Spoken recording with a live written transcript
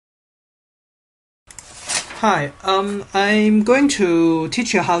Hi, I'm going to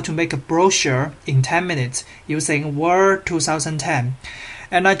teach you how to make a brochure in 10 minutes using Word 2010.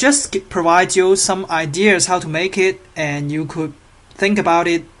 And I just provide you some ideas how to make it, and you could think about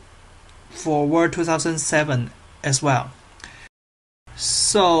it for Word 2007 as well.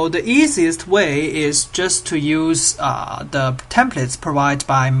 So the easiest way is just to use the templates provided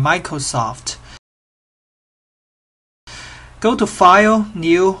by Microsoft. Go to File,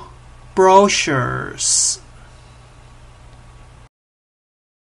 New, Brochures.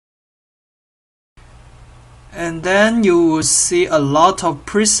 And then you will see a lot of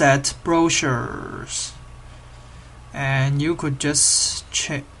preset brochures, and you could just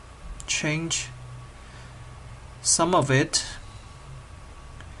change some of it.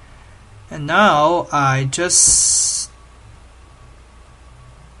 And now I just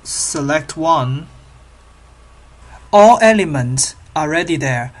select one. All elements are already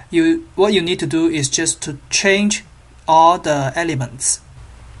there. What you need to do is just to change all the elements.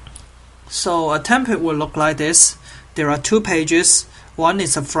 So a template will look like this. There are two pages. One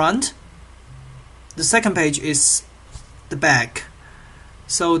is the front. The second page is the back.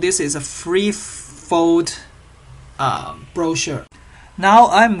 So this is a free fold brochure. Now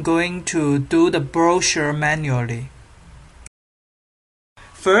I'm going to do the brochure manually.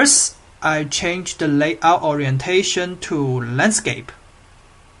 First, I change the layout orientation to landscape.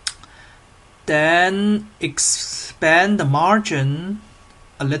 Then expand the margin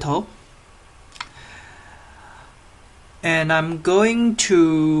a little. And I'm going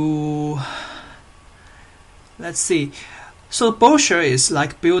to, let's see, so brochure is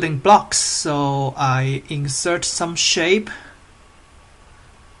like building blocks, so I insert some shape.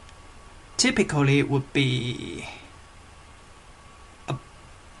 Typically it would be a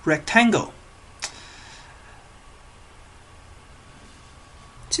rectangle.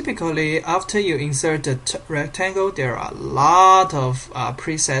 Typically after you insert the rectangle, there are a lot of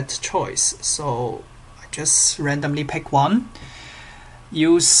preset choice, so just randomly pick one.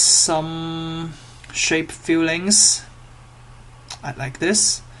 Use some shape fillings. I like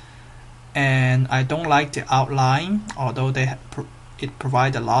this, and I don't like the outline, although it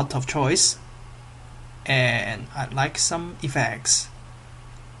provides a lot of choice. And I like some effects,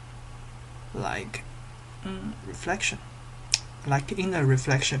 like reflection, like inner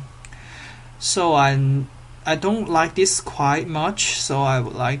reflection. So I don't like this quite much, so I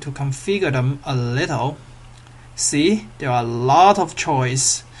would like to configure them a little. See, there are a lot of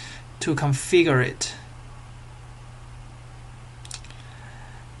choice to configure it.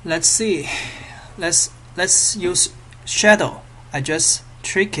 Let's see. Let's use shadow. I just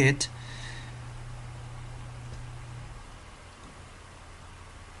trick it.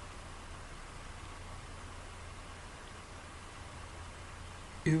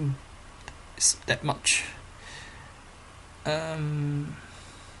 Ew, it's that much.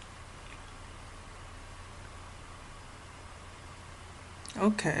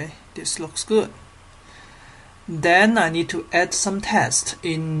 Okay, this looks good. Then I need to add some text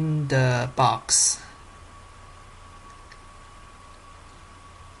in the box.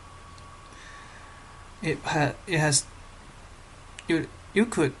 It has you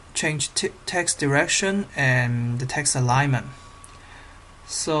could change text direction and the text alignment.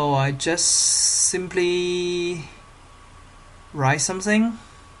 So I just simply write something,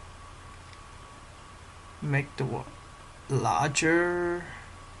 make the word larger,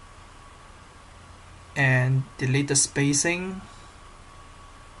 and delete the spacing.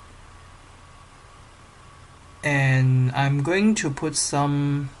 And I'm going to put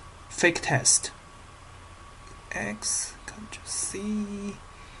some fake text. X, Ctrl C.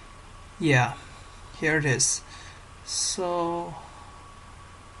 Yeah, here it is. So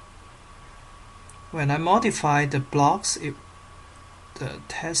when I modify the blocks, the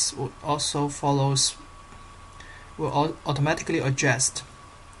text will also will automatically adjust.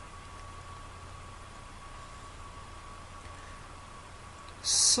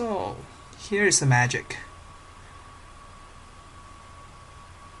 So here is the magic.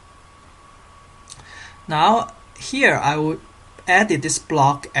 Now here I would edit this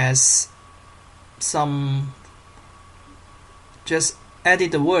block as just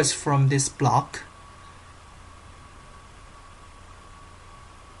edit the words from this block.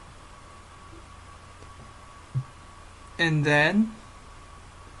 And then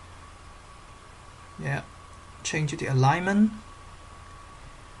change the alignment.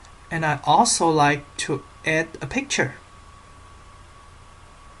 And I also like to add a picture.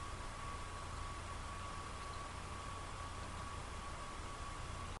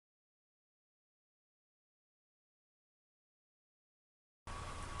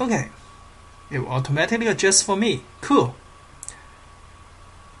 Okay, It will automatically adjust for me. Cool.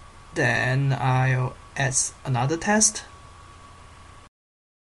 Then I'll add another test.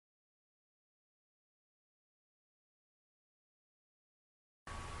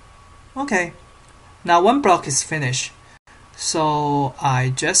 Okay, now one block is finished. So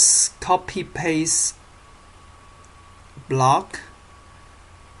I just copy paste block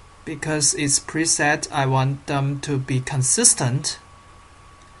because it's preset. I want them to be consistent.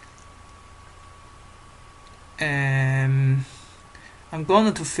 And I'm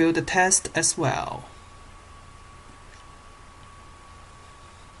going to fill the test as well.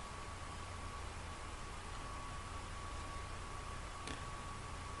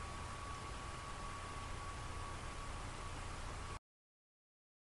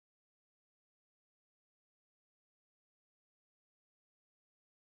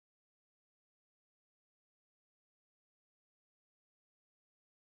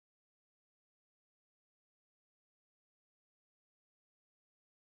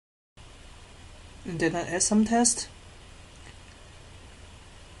 And then I add some test.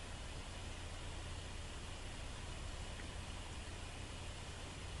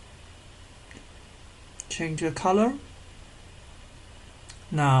 Change the color.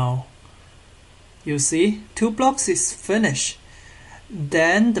 Now, you see, 2 blocks is finished.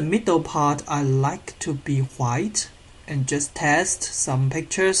 Then the middle part I like to be white and just test some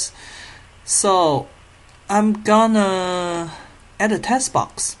pictures. So I'm gonna add a text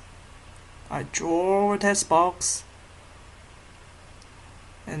box. I draw a text box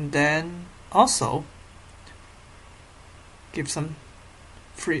and then also give some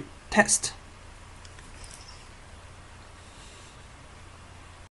free text.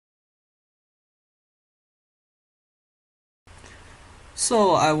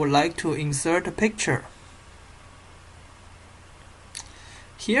 So I would like to insert a picture.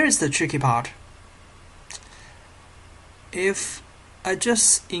 Here is the tricky part. If I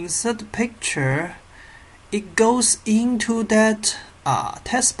just insert the picture, it goes into that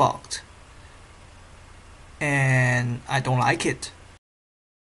text box, and I don't like it.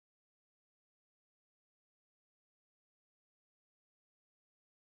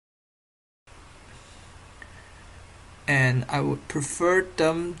 And I would prefer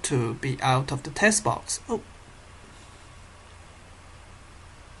them to be out of the text box. Oh.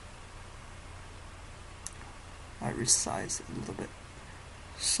 I resize a little bit.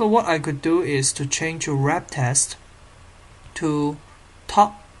 So what I could do is to change your wrap text to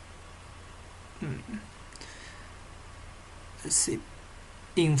top. Let's see,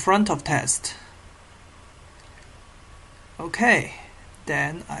 in front of text. Okay.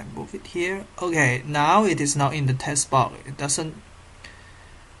 Then I move it here. Okay, now it is not in the text box. It doesn't.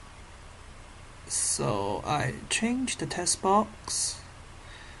 So I change the text box,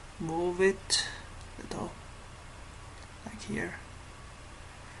 move it a little, like here.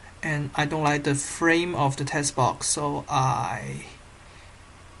 And I don't like the frame of the text box, so I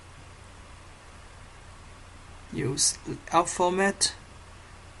use out format,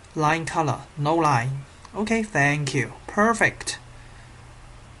 line color, no line. Okay, thank you. Perfect.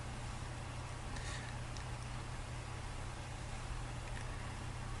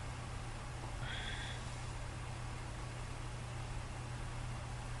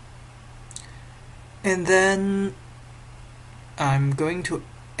 And then I'm going to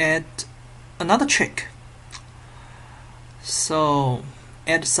add another trick. So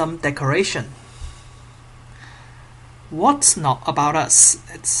add some decoration. What's not about us?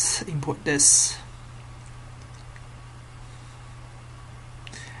 Let's import this.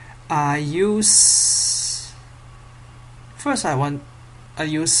 I use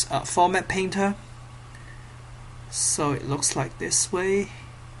a format painter, so it looks like this way.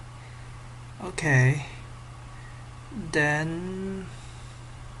 Okay, then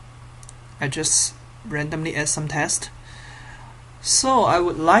I just randomly add some text. So I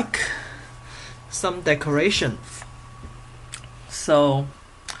would like some decoration. So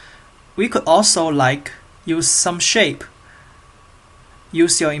we could also use some shape.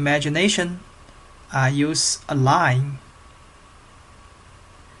 Use your imagination. Use a line.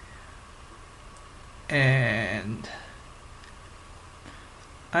 And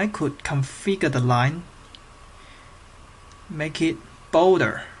I could configure the line, make it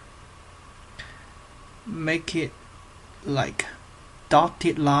bolder, make it like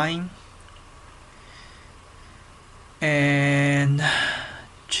dotted line, and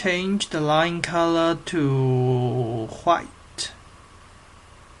change the line color to white.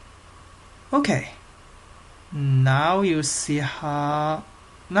 Okay, now you see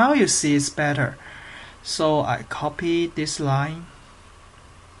it's better. So I copy this line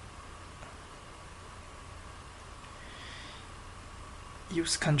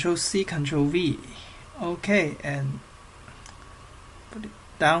use Ctrl C, Ctrl V. Okay, and put it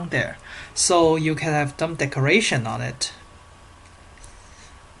down there. So you can have some decoration on it.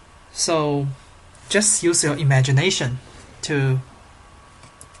 So just use your imagination to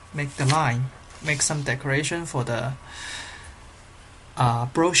make the line, make some decoration for the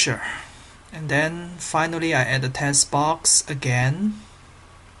brochure. And then finally I add the text box again,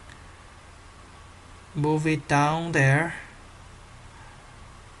 move it down there,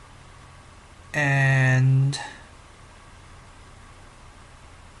 and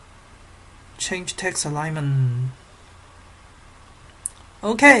change text alignment.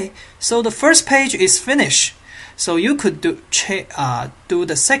 Okay, so the first page is finished. So you could do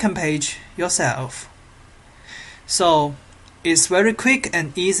the second page yourself. So it's very quick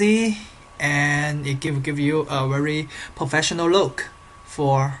and easy, and it give you a very professional look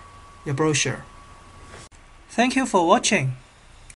for your brochure. Thank you for watching.